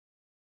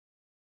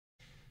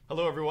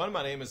Hello, everyone.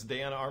 My name is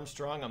Dan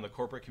Armstrong. I'm the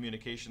Corporate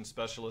Communications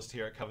Specialist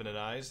here at Covenant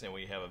Eyes, and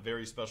we have a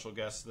very special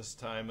guest this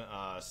time,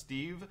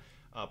 Steve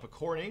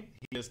Pokorny.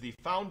 He is the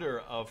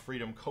founder of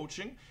Freedom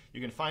Coaching.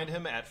 You can find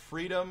him at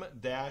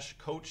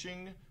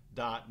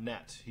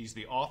freedom-coaching.net. He's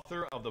the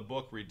author of the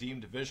book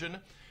Redeemed Vision.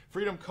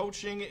 Freedom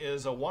Coaching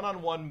is a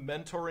one-on-one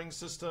mentoring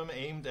system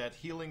aimed at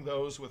healing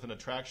those with an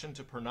attraction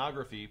to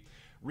pornography,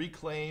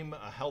 reclaim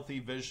a healthy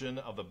vision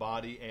of the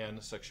body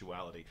and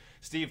sexuality.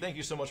 Steve, thank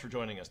you so much for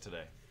joining us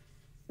today.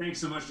 Thanks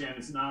so much, Dan.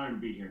 It's an honor to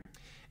be here.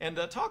 And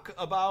talk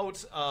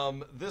about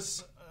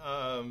this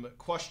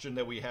question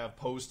that we have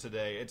posed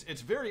today.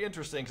 It's very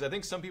interesting because I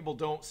think some people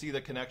don't see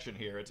the connection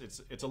here.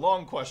 It's a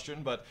long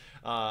question, but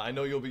I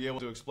know you'll be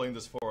able to explain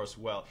this for us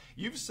well.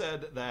 You've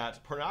said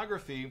that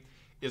pornography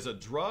is a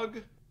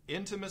drug,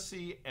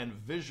 intimacy, and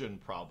vision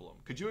problem.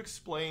 Could you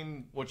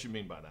explain what you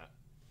mean by that?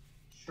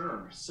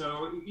 Sure.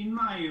 So in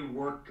my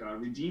work,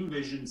 Redeem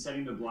Vision,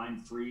 Setting the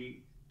Blind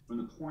Free from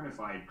the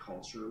Pornified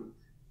Culture,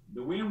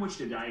 the way in which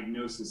to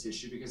diagnose this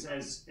issue, because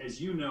as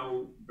you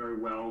know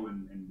very well,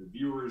 and the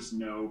viewers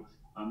know,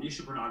 the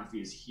issue of pornography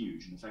is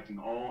huge and affecting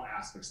all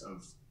aspects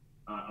of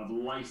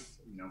life,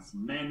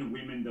 from men,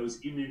 women, those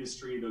in the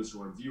industry, those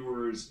who are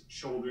viewers,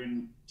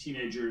 children,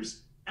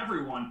 teenagers,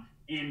 everyone.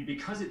 And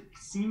because it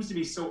seems to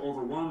be so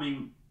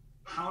overwhelming,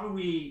 how do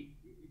we,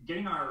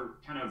 getting our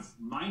kind of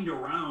mind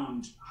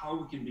around how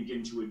we can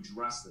begin to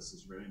address this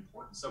is really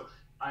important. So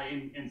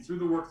and through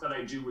the work that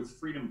I do with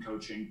Freedom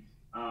Coaching,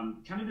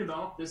 kind of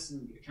developed this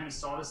and kind of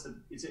saw this, that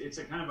it's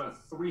a kind of a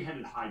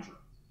three-headed hydra,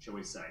 shall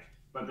we say.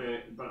 But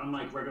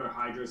unlike regular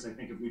hydras, I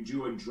think if we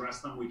do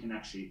address them, we can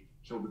actually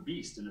kill the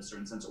beast in a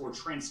certain sense, or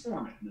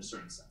transform it in a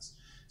certain sense.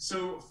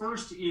 So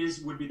first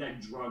would be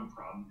that drug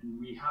problem. And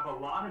we have a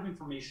lot of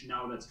information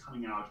now that's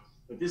coming out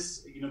that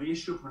this, the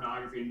issue of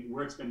pornography and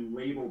where it's been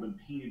labeled and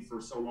painted for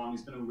so long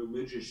has been a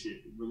religious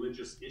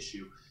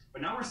issue.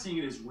 But now we're seeing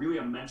it as really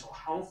a mental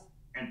health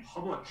and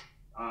public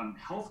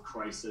health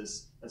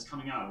crisis that's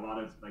coming out. A lot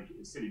of, like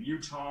the state of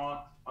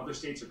Utah, other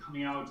states are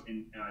coming out,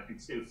 and I think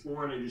the state of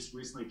Florida just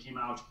recently came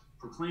out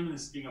proclaiming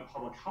this being a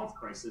public health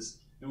crisis.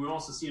 And we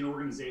also see in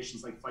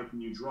organizations like Fight the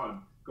New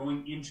Drug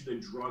going into the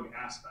drug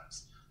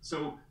aspects.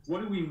 So what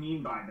do we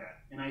mean by that?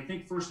 And I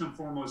think first and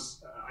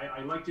foremost,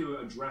 I like to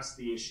address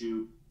the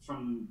issue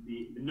from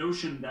the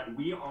notion that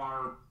we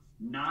are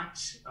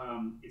not,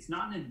 it's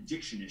not an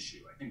addiction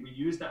issue. I think we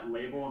use that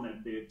label, and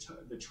that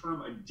the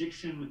term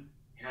addiction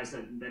has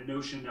that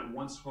notion that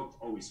once hooked,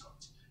 always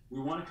hooked. We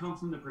want to come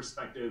from the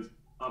perspective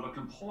of a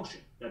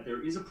compulsion, that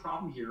there is a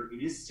problem here,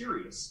 it is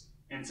serious,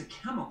 and it's a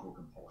chemical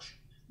compulsion,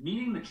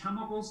 meaning the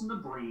chemicals in the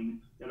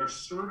brain that are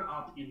stirred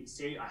up in,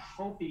 say, a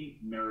healthy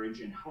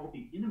marriage and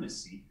healthy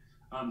intimacy,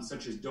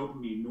 such as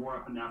dopamine,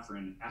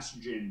 norepinephrine,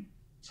 estrogen,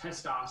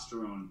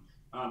 testosterone,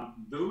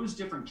 those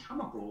different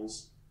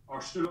chemicals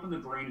are stirred up in the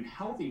brain in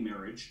healthy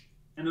marriage,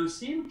 and those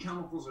same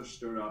chemicals are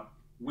stirred up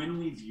when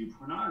we view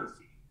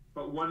pornography.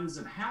 But what ends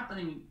up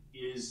happening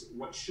is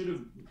what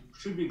should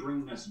be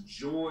bringing us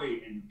joy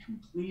and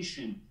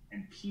completion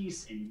and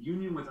peace and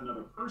union with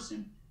another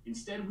person.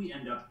 Instead, we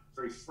end up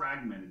very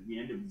fragmented. We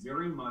end up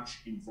very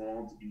much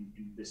involved in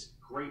this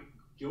great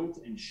guilt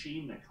and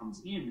shame that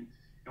comes in,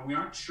 and we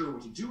aren't sure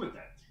what to do with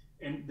that.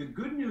 And the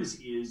good news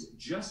is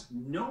just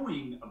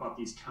knowing about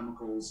these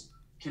chemicals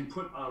can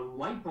put a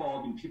light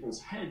bulb in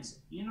people's heads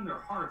and in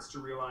their hearts to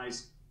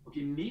realize,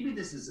 okay, maybe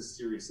this is a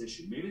serious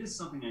issue. Maybe this is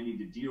something I need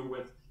to deal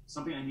with,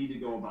 something I need to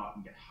go about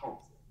and get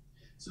help for.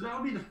 So that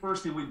would be the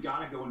first thing. We've got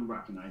to go and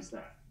recognize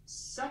that.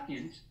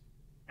 Second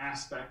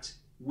aspect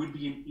would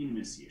be an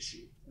intimacy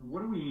issue. And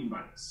what do we mean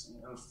by this?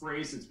 A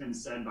phrase that's been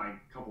said by a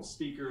couple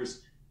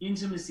speakers,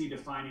 intimacy,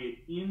 defining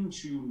it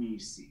into me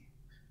see.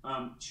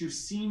 To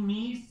see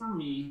me for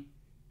me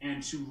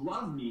and to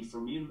love me for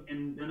me,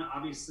 and then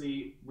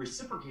obviously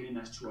reciprocating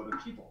that to other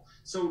people.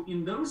 So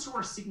in those who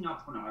are seeking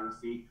out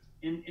pornography,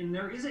 and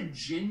there is a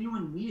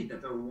genuine need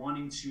that they're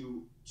wanting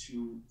to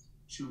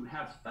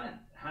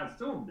have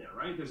filled there,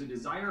 right? There's a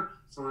desire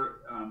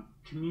for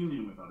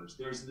communion with others.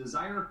 There's a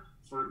desire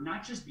for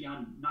not just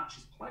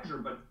pleasure,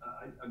 but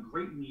a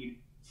great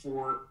need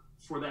for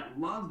that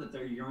love that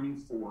they're yearning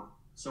for,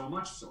 so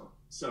much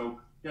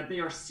so that they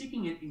are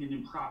seeking it in an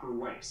improper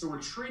way. So we're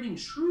trading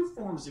true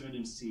forms of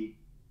intimacy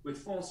with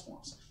false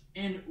forms.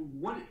 And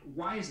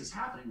why is this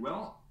happening?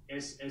 Well,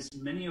 as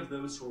many of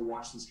those who are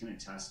watching this can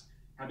attest,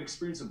 have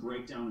experienced a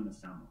breakdown in the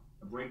family.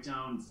 A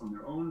breakdown from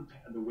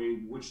the way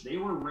in which they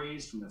were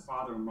raised, from their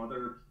father and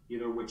mother,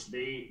 either which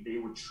they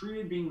were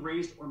treated being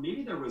raised, or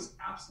maybe there was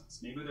absence.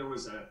 Maybe there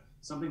was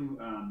something,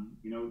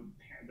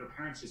 their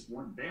parents just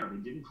weren't there. They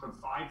didn't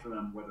provide for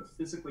them, whether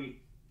physically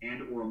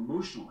and or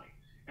emotionally.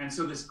 And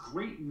so this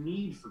great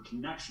need for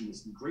connection,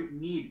 this great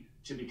need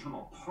to become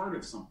a part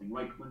of something,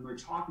 like when we're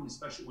talking,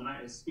 especially when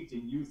I speak to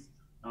youth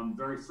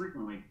very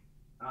frequently,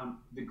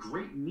 the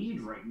great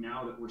need right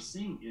now that we're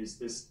seeing is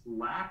this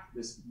lack,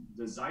 this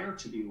desire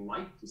to be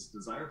liked, this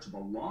desire to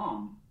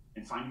belong,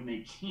 and finding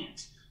they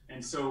can't.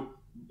 And so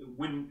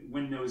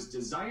when those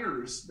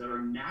desires that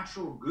are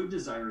natural good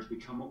desires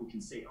become what we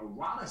can say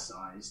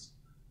eroticized,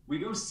 we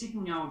go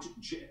seeking out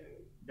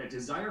that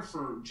desire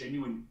for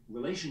genuine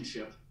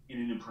relationship in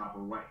an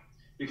improper way.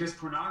 Because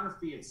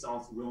pornography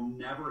itself will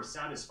never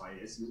satisfy.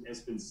 As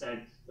has been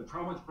said, the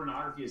problem with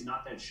pornography is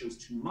not that it shows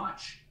too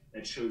much,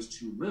 that it shows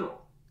too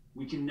little.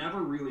 We can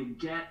never really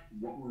get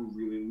what we're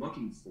really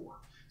looking for.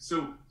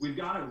 So we've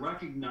got to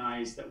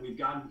recognize that we've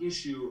got an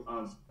issue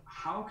of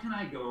how can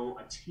I go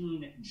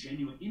attain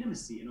genuine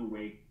intimacy in a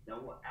way that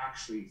will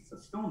actually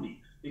fulfill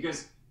me?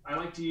 Because I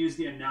like to use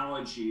the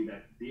analogy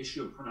that the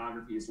issue of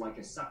pornography is like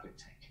a septic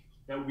tank,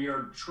 that we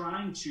are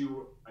trying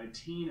to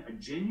attain a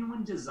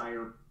genuine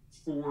desire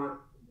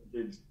for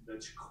to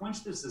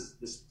quench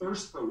this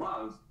thirst for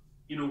love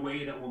in a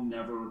way that will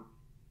never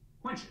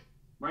quench it,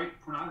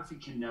 right? Pornography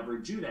can never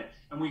do that.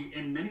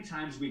 And many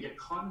times we get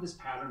caught in this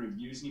pattern of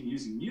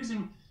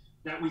using,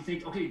 that we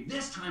think, okay,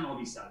 this time I'll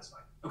be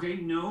satisfied. Okay,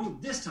 no,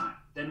 this time.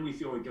 Then we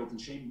feel like guilt and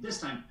shame this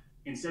time.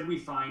 Instead, we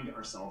find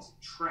ourselves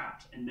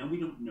trapped, and then we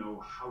don't know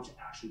how to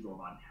actually go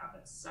about and have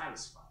that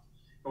satisfied.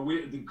 But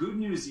the good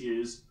news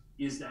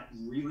is that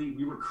really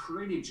we were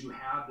created to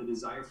have the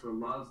desire for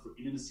love, for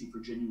intimacy, for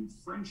genuine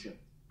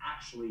friendship,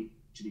 actually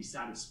to be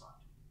satisfied.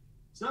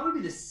 So that would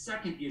be the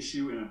second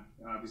issue in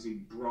a obviously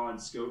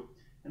broad scope.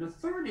 And the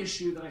third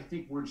issue that I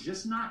think we're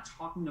just not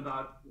talking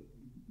about,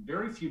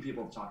 very few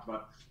people have talked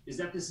about, is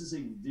that this is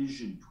a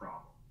vision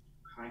problem.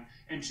 Okay?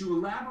 And to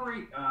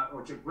elaborate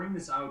or to bring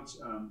this out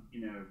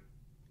in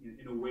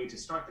a way to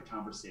start the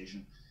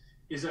conversation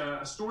is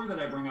a story that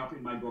I bring up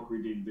in my book,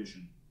 Redeemed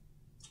Vision,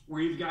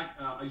 where you've got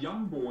a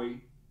young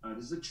boy.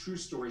 This is a true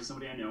story.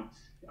 Somebody I know.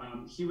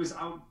 He was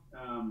out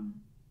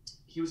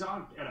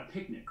at a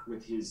picnic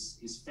with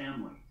his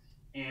family,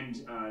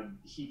 and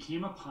he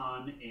came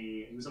upon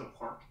he was at a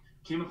park,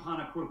 came upon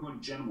a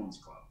quote-unquote gentleman's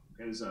club.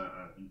 Okay, it was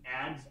an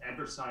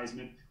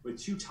advertisement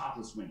with two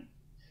topless women,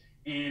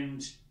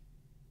 and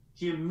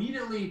he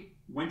immediately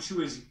went to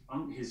his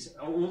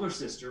older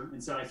sister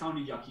and said, I found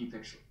a yucky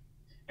picture.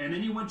 And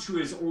then he went to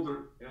his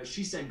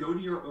she said, go to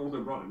your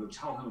older brother, go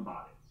tell him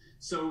about it.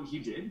 So he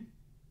did.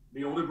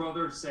 The older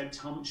brother said,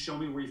 show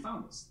me where you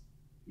found this.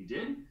 He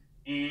did.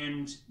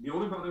 And the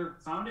older brother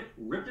found it,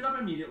 ripped it up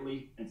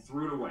immediately, and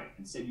threw it away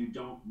and said, you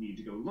don't need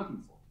to go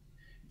looking for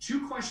it.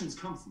 Two questions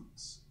come from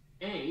this.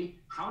 A,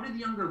 how did the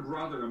younger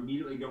brother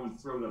immediately go and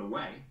throw that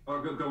away,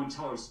 or go and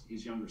tell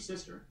his younger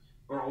sister,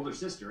 or older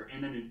sister,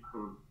 and then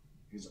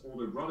his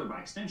older brother by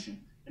extension?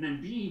 And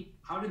then B,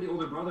 how did the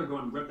older brother go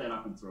and rip that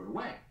up and throw it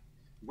away?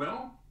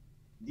 Well,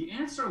 the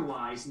answer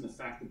lies in the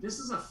fact that this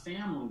is a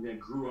family that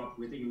grew up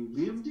with a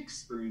lived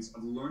experience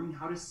of learning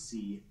how to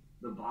see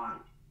the body.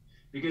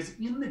 Because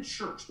in the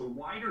church, the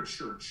wider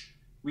church,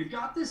 we've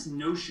got this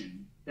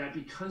notion that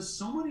because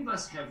so many of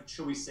us have,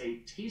 shall we say,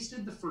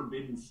 tasted the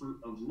forbidden fruit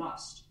of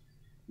lust,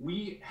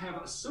 we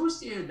have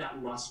associated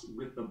that lust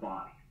with the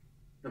body,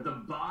 that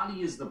the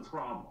body is the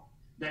problem,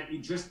 that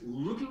just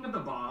looking at the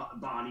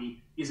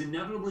body is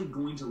inevitably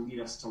going to lead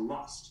us to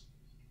lust.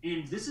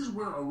 And this is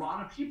where a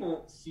lot of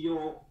people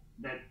feel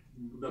that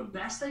the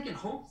best they can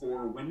hope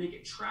for when they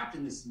get trapped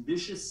in this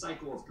vicious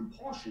cycle of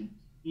compulsion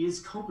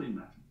is coping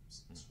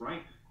mechanisms,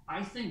 right?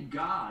 I thank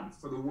God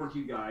for the work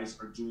you guys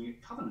are doing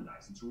at Covenant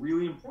Eyes. It's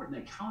really important.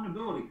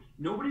 Accountability.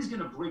 Nobody's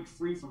going to break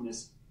free from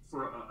this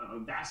for a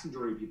vast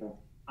majority of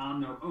people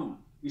on their own.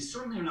 We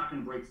certainly are not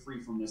going to break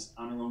free from this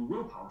on our own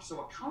willpower.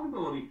 So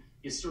accountability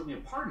is certainly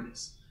a part of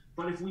this.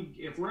 But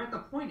if we're at the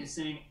point of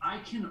saying, I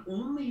can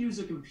only use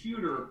a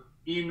computer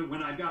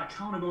when I've got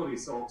accountability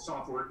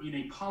software in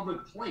a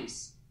public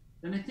place,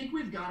 then I think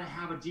we've got to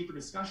have a deeper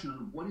discussion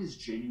on what is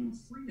genuine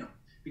freedom.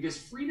 Because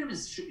freedom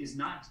is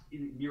not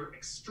in mere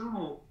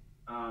external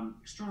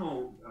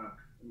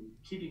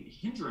keeping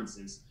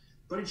hindrances,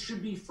 but it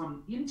should be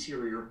from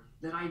interior,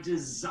 that I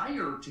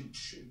desire to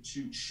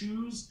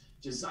choose,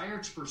 desire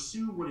to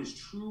pursue what is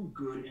true,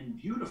 good, and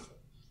beautiful.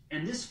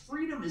 And this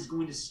freedom is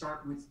going to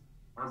start with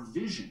our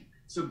vision.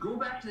 So go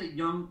back to that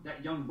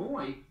young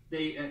boy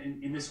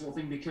in this whole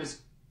thing,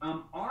 because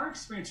our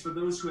experience, for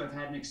those who have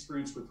had an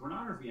experience with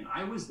pornography, and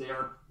I was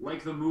there,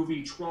 like the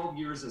movie 12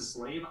 Years a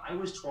Slave, I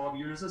was 12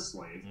 years a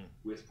slave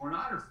with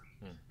pornography,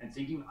 and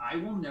thinking, I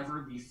will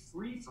never be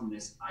free from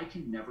this, I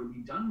can never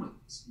be done with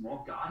this.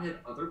 Well, God had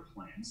other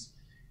plans,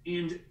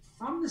 and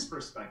from this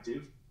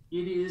perspective,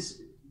 it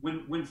is,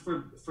 when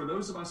for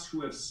those of us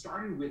who have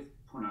started with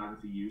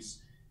pornography use,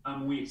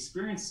 we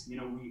experience,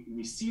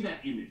 we see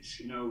that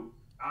image,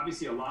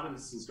 obviously a lot of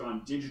this has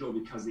gone digital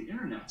because of the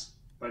internet,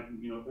 but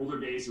older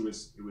days it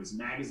was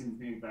magazines and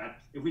things like that.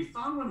 If we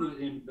found one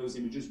of those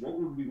images, what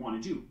would we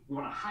want to do? We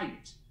want to hide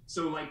it.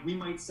 So like we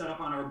might set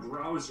up on our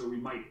browser, we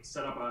might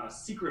set up a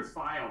secret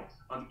file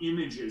of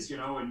images,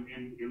 and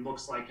it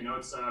looks like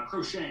it's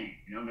crocheting.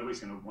 Nobody's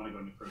going to want to go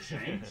into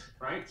crocheting,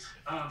 right?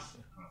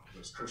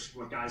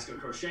 What guys go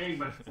crocheting,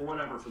 but for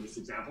whatever, for this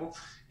example.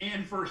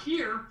 And for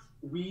here,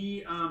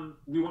 we want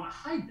to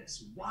hide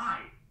this.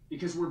 Why?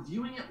 Because we're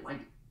viewing it like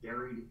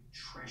buried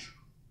treasure.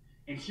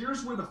 And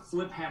here's where the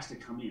flip has to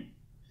come in.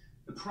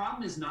 The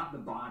problem is not the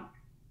body.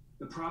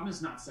 The problem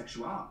is not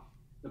sexuality.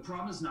 The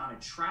problem is not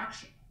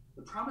attraction.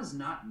 The problem is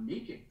not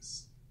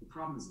nakedness. The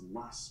problem is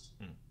lust.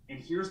 And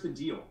here's the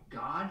deal.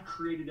 God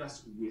created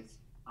us with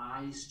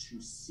eyes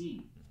to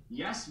see.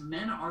 Yes,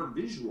 men are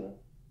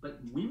visual, but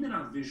women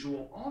are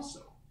visual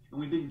also. And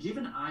we've been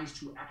given eyes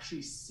to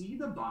actually see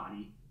the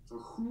body for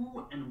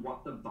who and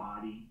what the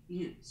body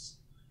is.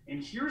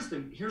 And here's the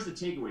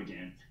takeaway,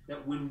 Dan,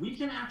 that when we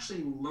can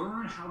actually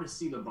learn how to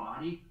see the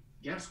body,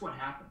 guess what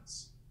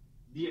happens?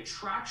 The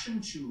attraction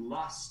to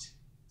lust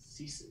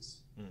ceases.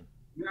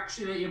 You're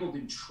actually able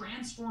to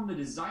transform the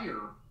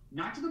desire,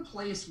 not to the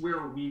place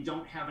where we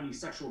don't have any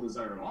sexual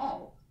desire at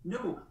all.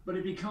 No, but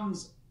it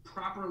becomes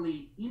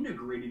properly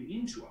integrated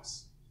into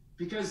us.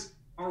 Because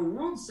our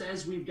world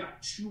says we've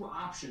got two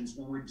options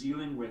when we're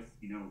dealing with,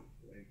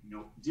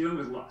 dealing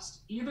with lust.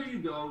 Either you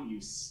go, you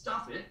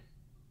stuff it,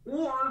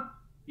 or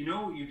you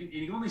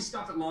can only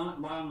stuff it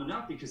long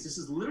enough, because this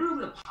is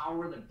literally the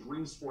power that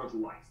brings forth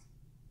life.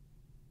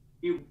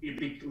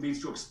 It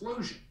leads to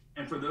explosion.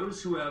 And for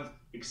those who have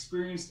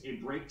experienced a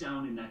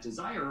breakdown in that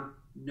desire,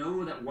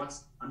 know that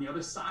what's on the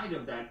other side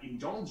of that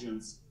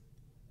indulgence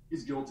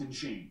is guilt and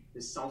shame.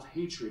 This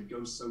self-hatred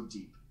goes so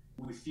deep.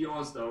 We feel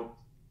as though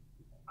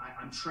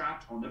I'm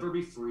trapped, I'll never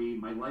be free,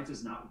 my life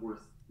is not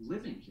worth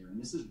living here. And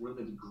this is where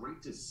the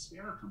great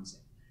despair comes in.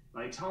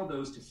 But I tell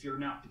those to fear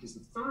not, because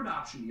the third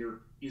option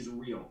here is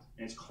real,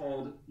 and it's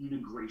called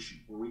integration,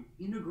 where we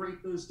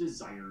integrate those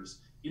desires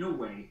in a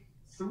way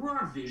through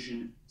our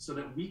vision so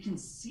that we can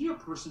see a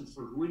person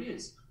for who it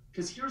is.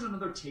 Because here's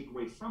another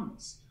takeaway from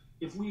this.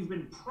 If we've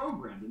been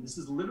programmed, and this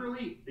is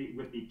literally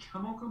with the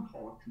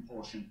chemical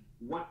compulsion,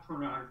 what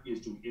pornography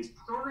is doing, is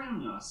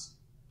programming us,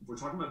 if we're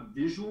talking about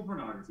visual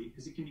pornography,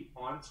 because it can be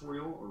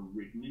auditorial or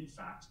written in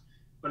fact,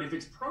 but if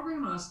it's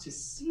programming us to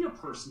see a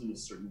person in a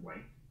certain way,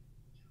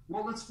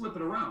 well, let's flip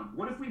it around.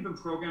 What if we've been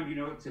programmed,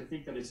 to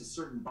think that it's a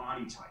certain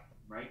body type,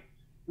 right?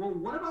 Well,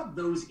 what about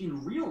those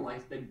in real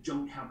life that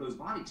don't have those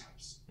body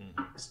types?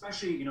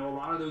 Especially, a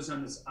lot of those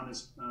on this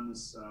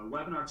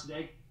webinar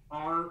today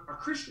are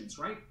Christians,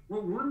 right?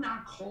 Well, we're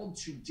not called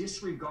to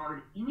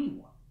disregard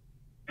anyone.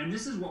 And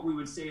this is what we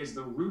would say is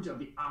the root of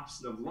the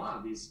opposite of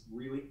love, is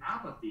really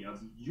apathy,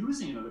 of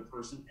using another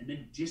person and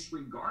then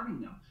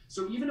disregarding them.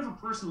 So even if a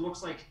person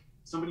looks like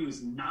somebody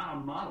who's not a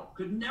model,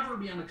 could never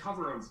be on the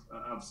cover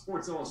of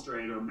Sports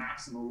Illustrated or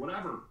Maxim or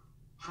whatever,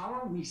 how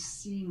are we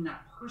seeing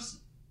that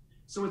person?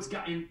 So it's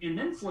got, and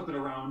then flip it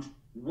around,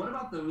 what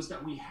about those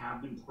that we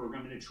have been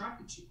programmed and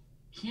attracted to?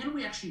 Can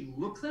we actually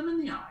look them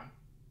in the eye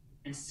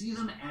and see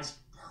them as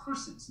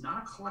persons,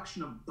 not a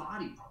collection of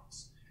body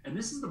parts? And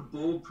this is the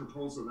bold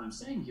proposal that I'm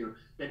saying here,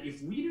 that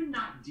if we do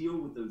not deal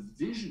with the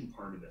vision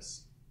part of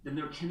this, then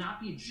there cannot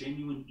be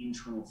genuine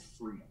internal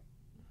freedom.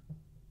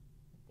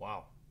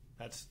 Wow,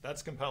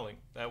 that's compelling.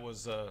 That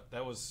was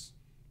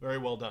very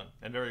well done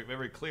and very,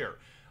 very clear.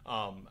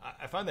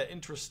 I find that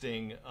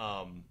interesting,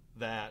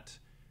 that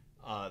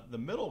the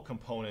middle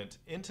component,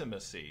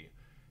 intimacy,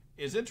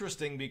 is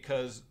interesting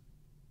because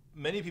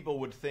many people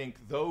would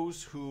think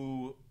those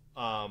who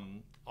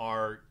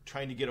are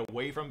trying to get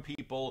away from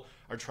people,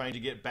 are trying to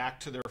get back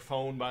to their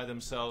phone by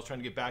themselves, trying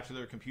to get back to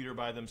their computer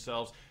by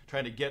themselves,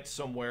 trying to get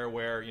somewhere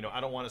where,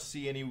 I don't want to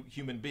see any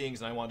human beings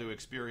and I want to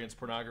experience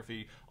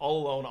pornography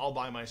all alone, all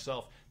by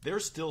myself. They're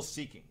still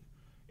seeking.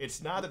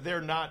 It's not that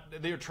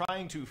they're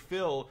trying to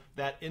fill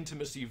that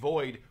intimacy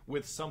void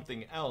with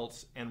something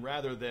else, and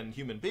rather than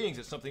human beings,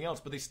 it's something else,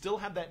 but they still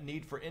have that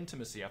need for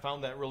intimacy. I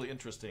found that really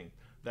interesting,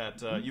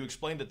 that you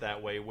explained it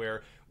that way,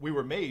 where we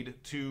were made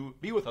to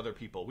be with other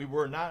people. We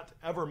were not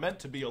ever meant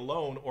to be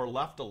alone or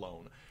left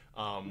alone,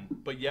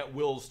 but yet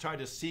we'll try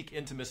to seek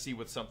intimacy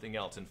with something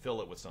else and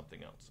fill it with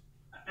something else.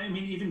 I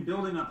mean, even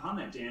building upon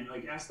that, Dan,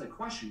 ask that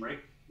question, right?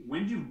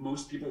 When do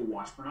most people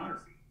watch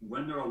pornography?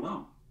 When they're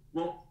alone.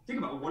 Well, think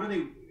about what are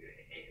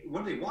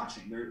they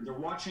watching? They're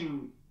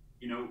watching,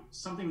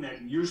 something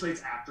that usually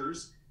it's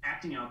actors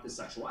acting out the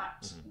sexual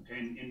act. Okay,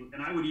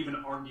 and I would even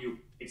argue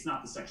it's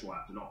not the sexual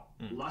act at all.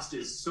 Lust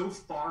is so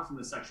far from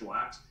the sexual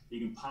act that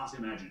you can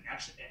possibly imagine.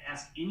 Actually,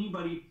 ask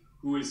anybody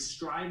who is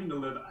striving to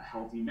live a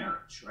healthy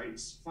marriage, right?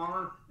 It's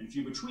far and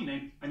few between.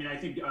 I mean, I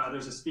think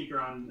there's a speaker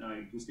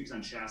who speaks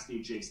on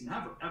chastity, Jason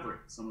Everett.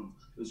 Some of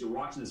those who are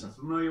watching this are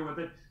familiar with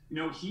it.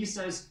 He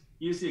says,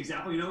 he used the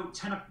example,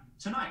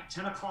 tonight,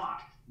 10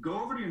 o'clock, go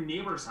over to your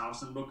neighbor's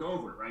house and look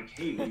over, right?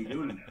 Hey, what are you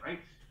doing in there, right?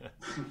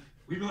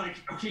 We'd be like,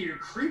 okay, you're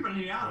creeping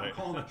me out. I'm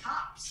calling the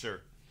cops. Sure.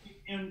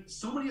 And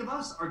so many of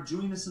us are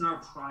doing this in our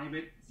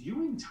private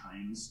viewing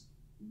times.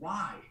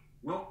 Why?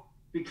 Well,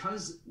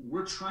 because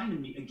we're trying to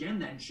meet, again,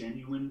 that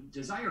genuine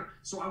desire.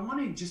 So I want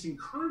to just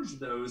encourage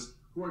those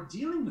who are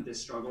dealing with this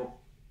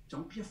struggle,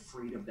 don't be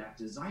afraid of that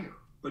desire,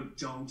 but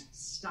don't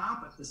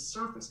stop at the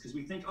surface, because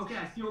we think, okay,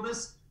 I feel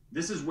this.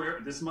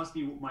 This must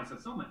be my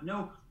fulfillment.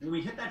 No, when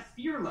we hit that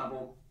fear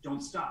level,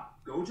 don't stop.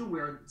 Go to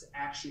where it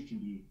actually can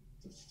be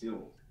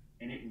fulfilled.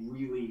 And it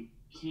really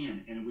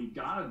can. And we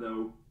gotta,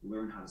 though,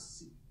 learn how to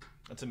see.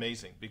 That's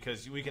amazing,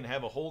 because we can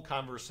have a whole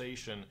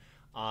conversation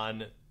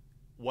on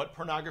what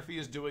pornography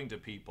is doing to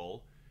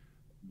people,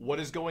 what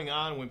is going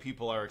on when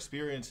people are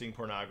experiencing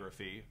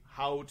pornography,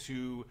 how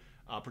to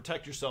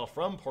protect yourself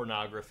from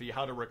pornography,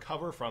 how to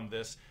recover from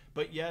this,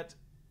 but yet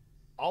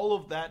all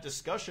of that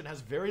discussion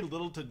has very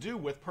little to do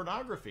with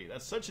pornography.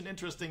 That's such an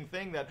interesting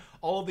thing, that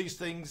all of these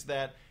things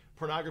that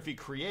pornography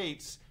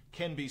creates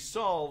can be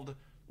solved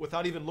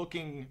without even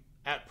looking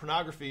at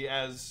pornography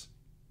as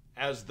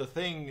the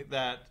thing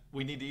that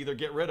we need to either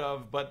get rid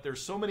of. But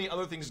there's so many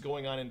other things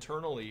going on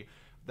internally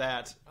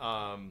that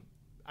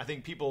I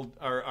think people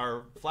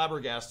are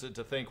flabbergasted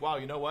to think, wow,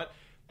 you know what?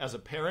 As a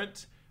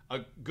parent,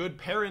 a good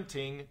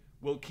parenting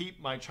will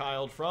keep my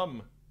child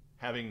from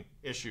having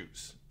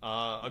issues.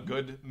 A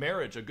good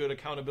marriage, a good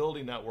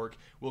accountability network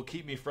will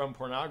keep me from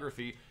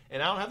pornography.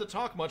 And I don't have to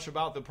talk much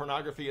about the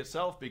pornography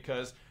itself,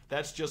 because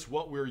that's just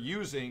what we're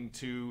using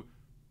to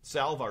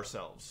salve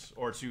ourselves,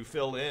 or to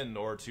fill in,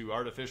 or to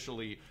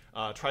artificially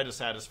try to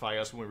satisfy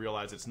us when we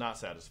realize it's not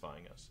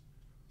satisfying us.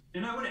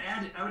 And I would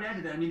add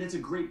to that. I mean, that's a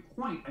great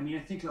point. I mean, I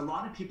think a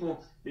lot of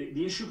people,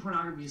 the issue of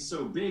pornography is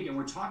so big, and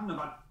we're talking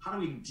about how do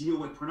we deal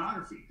with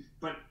pornography.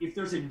 But if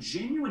there's a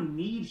genuine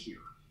need here,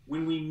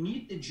 when we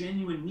meet the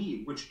genuine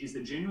need, which is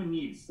the genuine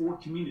need for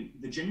community,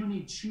 the genuine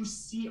need to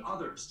see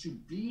others, to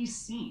be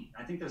seen.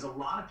 I think there's a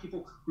lot of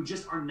people who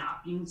just are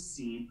not being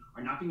seen,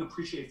 are not being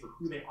appreciated for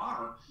who they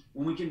are.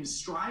 When we can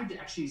strive to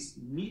actually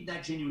meet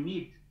that genuine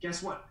need,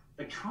 guess what?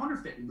 The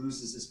counterfeit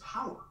loses its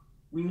power.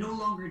 We no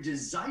longer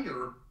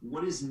desire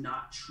what is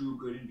not true,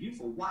 good, and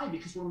beautiful. Why?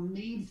 Because we're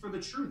made for the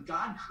truth.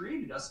 God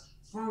created us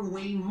for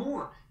way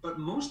more. But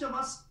most of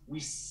us, we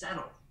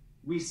settle.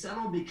 We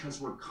settle because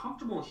we're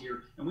comfortable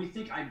here, and we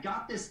think, I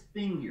got this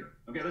thing here.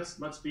 Okay, let's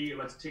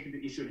take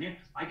the issue at hand.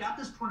 I got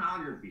this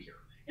pornography here,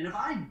 and if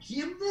I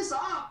give this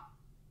up,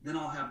 then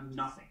I'll have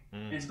nothing.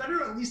 And it's better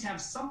to at least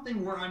have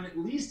something where I'm at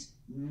least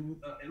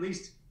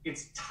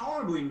it's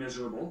tolerably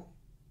miserable,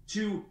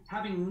 to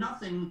having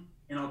nothing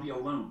and I'll be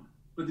alone.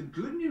 But the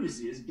good news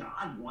is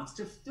God wants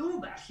to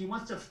fill that. He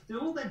wants to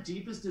fill that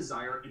deepest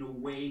desire in a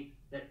way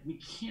that we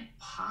can't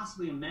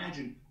possibly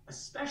imagine,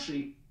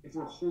 especially if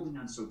we're holding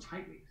on so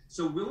tightly.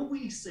 So will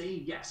we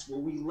say yes?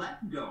 Will we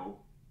let go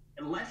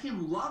and let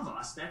him love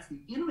us? That's the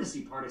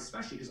intimacy part,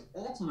 especially because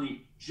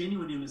ultimately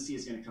genuine intimacy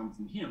is going to come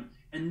from him.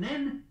 And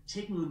then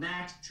taking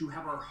that to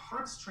have our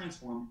hearts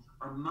transformed,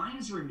 our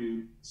minds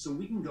renewed, so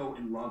we can go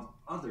and love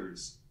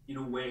others in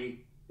a way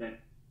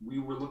that we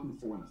were looking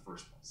for in the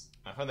first place.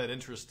 I find that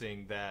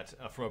interesting that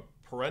from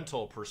a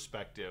parental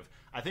perspective,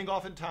 I think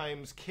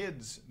oftentimes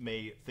kids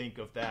may think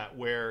of that,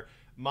 where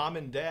mom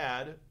and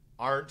dad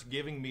aren't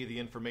giving me the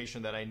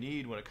information that I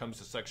need when it comes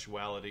to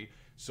sexuality.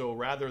 So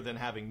rather than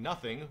having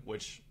nothing,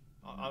 which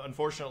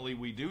unfortunately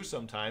we do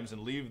sometimes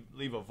and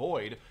leave a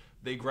void,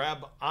 they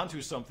grab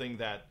onto something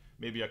that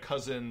maybe a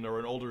cousin or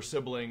an older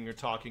sibling are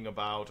talking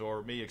about,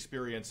 or may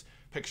experience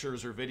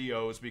pictures or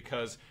videos,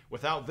 because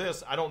without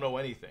this, I don't know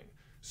anything.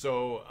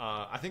 So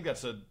I think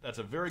that's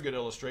a very good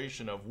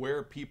illustration of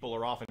where people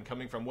are often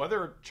coming from,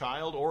 whether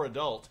child or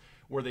adult,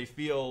 where they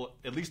feel,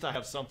 at least I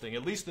have something,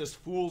 at least this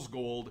fool's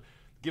gold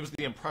gives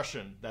the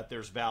impression that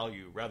there's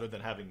value rather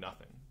than having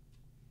nothing.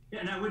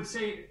 Yeah, and I would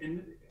say,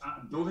 in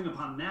building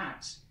upon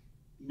that,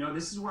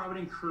 this is where I would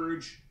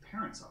encourage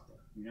parents out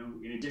there.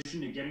 In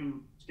addition to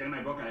getting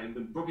my book,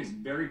 the book is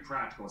very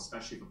practical,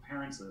 especially for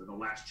parents. The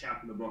last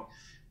chapter of the book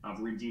of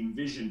Redeemed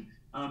Vision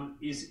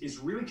is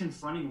really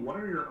confronting what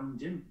are your own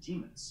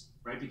demons,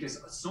 right?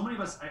 Because so many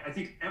of us, I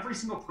think every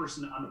single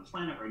person on the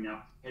planet right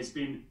now has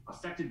been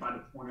affected by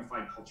the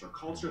pornified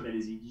culture that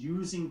is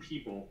using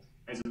people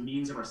as a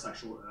means of our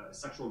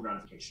sexual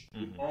gratification.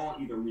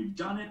 Mm-hmm. We've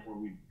done it, or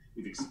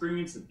we've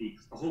experienced it. The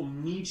whole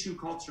Me Too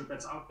culture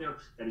that's out there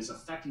that is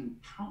affecting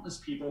countless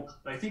people.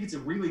 But I think it's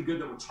really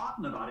good that we're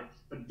talking about it,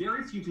 but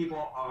very few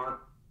people are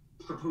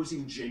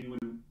proposing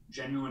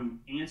genuine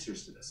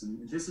answers to this.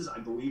 And this is, I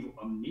believe,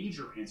 a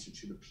major answer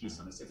to the piece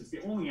on this. If it's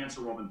the only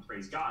answer, well, then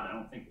praise God. I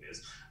don't think it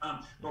is.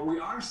 But we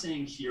are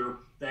saying here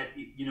that,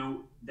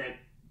 that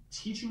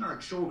teaching our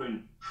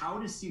children how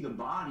to see the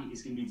body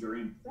is going to be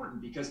very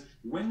important, because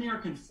when they are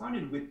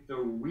confronted with the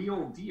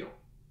real deal,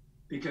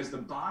 because the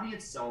body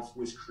itself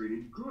was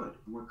created good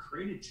and we're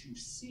created to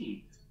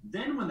see,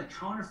 then when the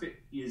counterfeit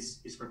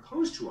is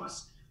proposed to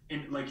us,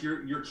 and like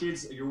your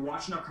kids, you're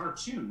watching a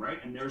cartoon,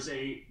 right? And there's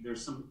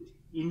some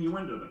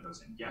innuendo that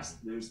goes in. Yes,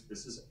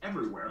 this is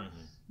everywhere. Mm-hmm.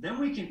 Then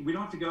we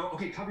don't have to go,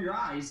 okay, cover your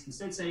eyes.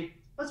 Instead say,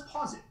 let's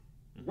pause it.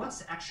 Mm-hmm.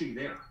 What's actually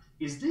there?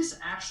 Is this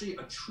actually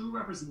a true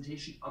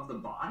representation of the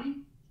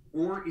body,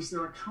 or is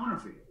there a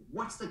counterfeit?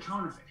 What's the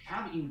counterfeit?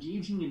 Have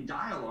engaging in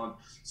dialogue.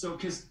 So,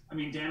 because,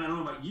 Dan, I don't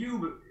know about you,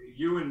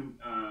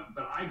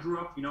 but I grew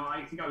up,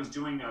 I think I was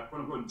doing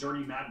quote unquote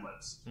dirty Mad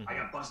Libs. Mm-hmm. I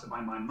got busted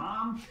by my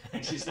mom,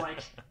 and she's like,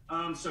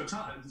 so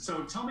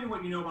tell me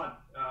what you know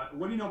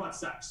about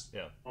sex?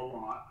 Yeah. A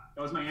lot.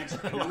 That was my answer.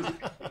 And that was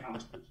the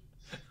conversation.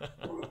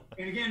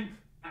 And again,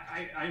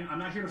 I'm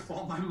not here to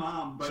fault my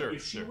mom, but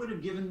if she would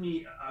have given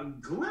me a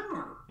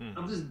glimmer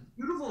of this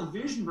beautiful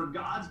vision for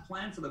God's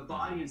plan for the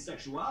body and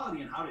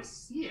sexuality and how to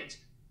see it,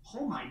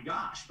 oh my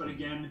gosh. But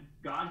again,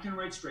 God can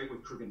write straight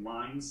with crooked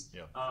lines.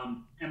 Yeah.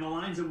 And the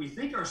lines that we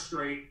think are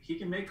straight, he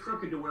can make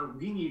crooked to where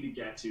we need to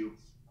get to.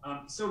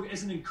 So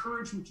as an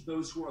encouragement to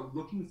those who are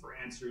looking for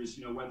answers,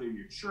 whether in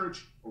your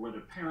church or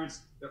whether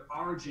parents, there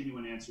are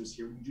genuine answers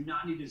here. We do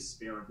not need to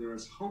despair. There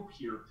is hope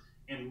here,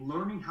 and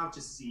learning how to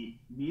see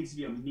needs to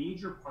be a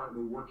major part of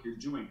the work you're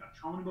doing.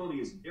 Accountability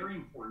is very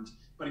important,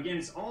 but again,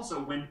 it's also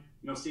when,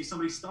 say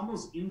somebody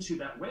stumbles into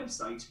that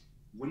website,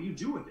 what do you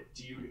do with it?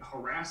 Do you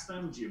harass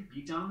them? Do you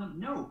beat down them?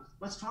 No.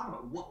 Let's talk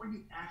about what were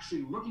you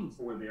actually looking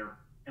for there,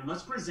 and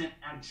let's present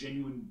at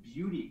genuine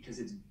beauty, because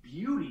it's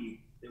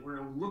beauty that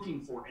we're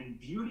looking for, and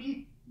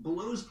beauty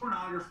blows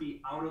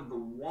pornography out of the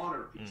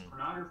water, because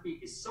pornography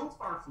is so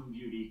far from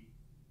beauty,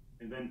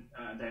 and then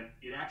that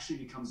it actually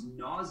becomes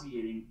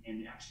nauseating,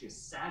 and actually a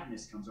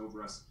sadness comes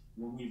over us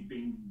when we've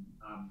been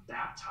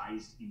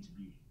baptized into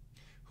beauty.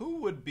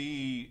 Who would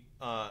be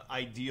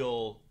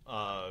ideal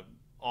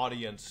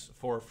audience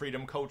for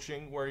freedom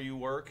coaching where you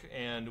work,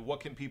 and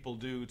what can people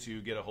do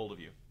to get a hold of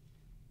you?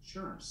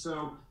 Sure.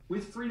 So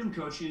with Freedom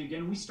Coaching,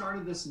 again, we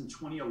started this in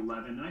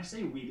 2011, and I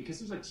say we because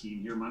there's a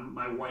team here.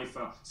 My wife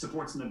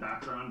supports in the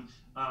background,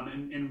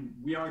 and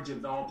we are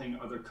developing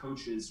other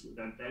coaches.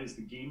 That is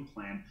the game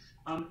plan.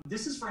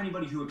 This is for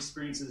anybody who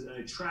experiences an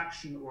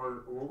attraction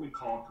or what we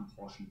call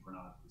compulsion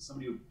pornography,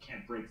 somebody who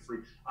can't break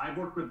free. I've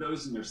worked with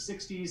those in their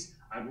 60s.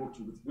 I've worked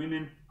with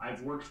women.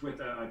 I've worked with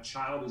a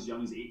child as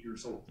young as 8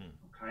 years old.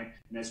 Okay?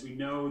 And as we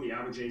know, the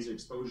average age of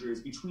exposure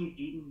is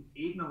between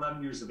 8 and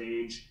 11 years of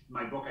age. In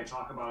my book, I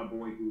talk about a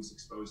boy who was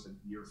exposed at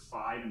year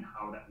 5 and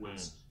how that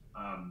was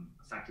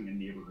affecting a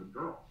neighborhood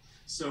girl.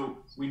 So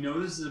we know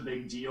this is a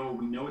big deal.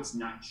 We know it's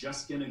not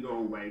just going to go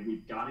away.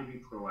 We've got to be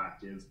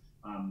proactive,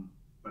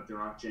 but there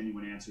are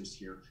genuine answers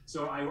here.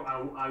 So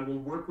I will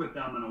work with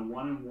them on a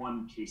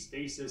one-on-one case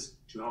basis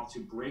to help to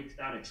break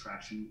that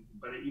attraction,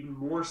 but even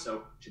more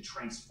so to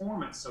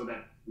transform it so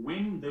that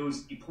when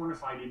those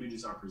pornified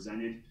images are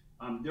presented,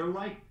 they're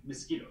like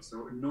mosquitoes.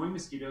 They're annoying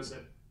mosquitoes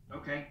that,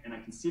 okay, and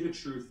I can see the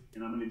truth,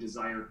 and I'm going to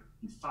desire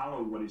and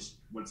follow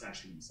what's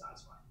actually going to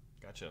satisfy.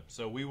 Gotcha.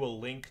 So we will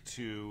link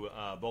to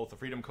both the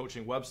Freedom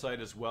Coaching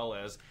website as well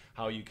as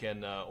how you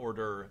can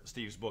order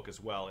Steve's book as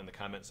well in the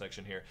comment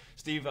section here.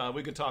 Steve,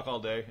 we could talk all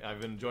day.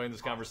 I've been enjoying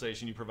this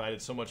conversation. You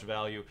provided so much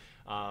value.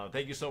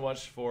 Thank you so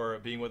much for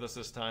being with us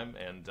this time,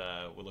 and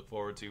we look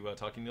forward to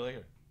talking to you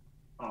later.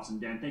 Awesome,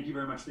 Dan. Thank you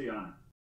very much for the honor.